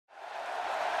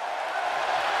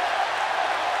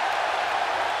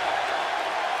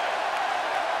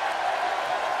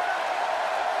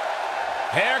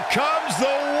Here comes the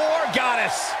War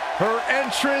Goddess. Her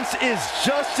entrance is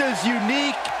just as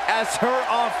unique as her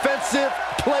offensive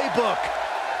playbook.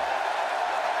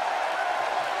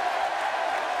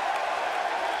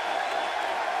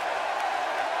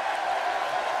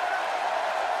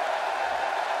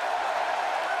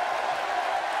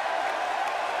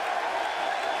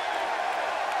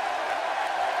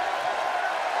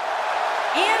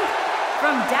 And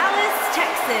from Dallas,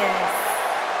 Texas,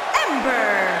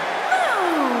 Ember.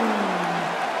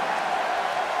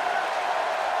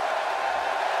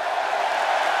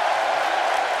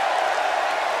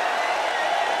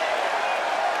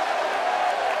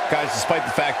 Guys, despite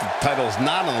the fact that the title is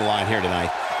not on the line here tonight,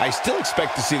 I still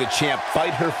expect to see the champ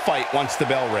fight her fight once the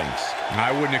bell rings.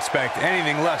 I wouldn't expect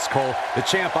anything less, Cole. The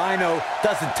champ I know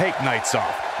doesn't take nights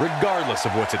off, regardless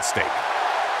of what's at stake.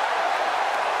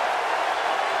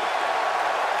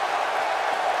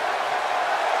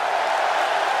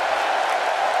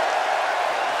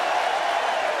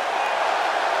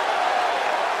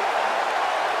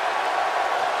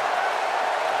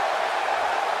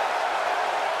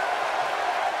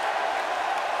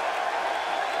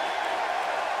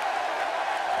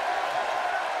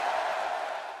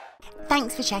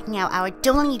 Thanks for checking out our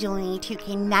WWE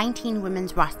 2K19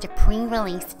 women's roster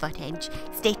pre-release footage.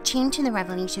 Stay tuned to the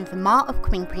RevELLEution for more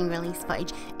upcoming pre-release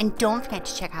footage, and don't forget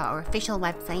to check out our official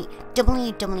website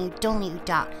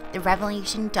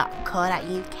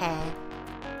www.therevolution.co.uk.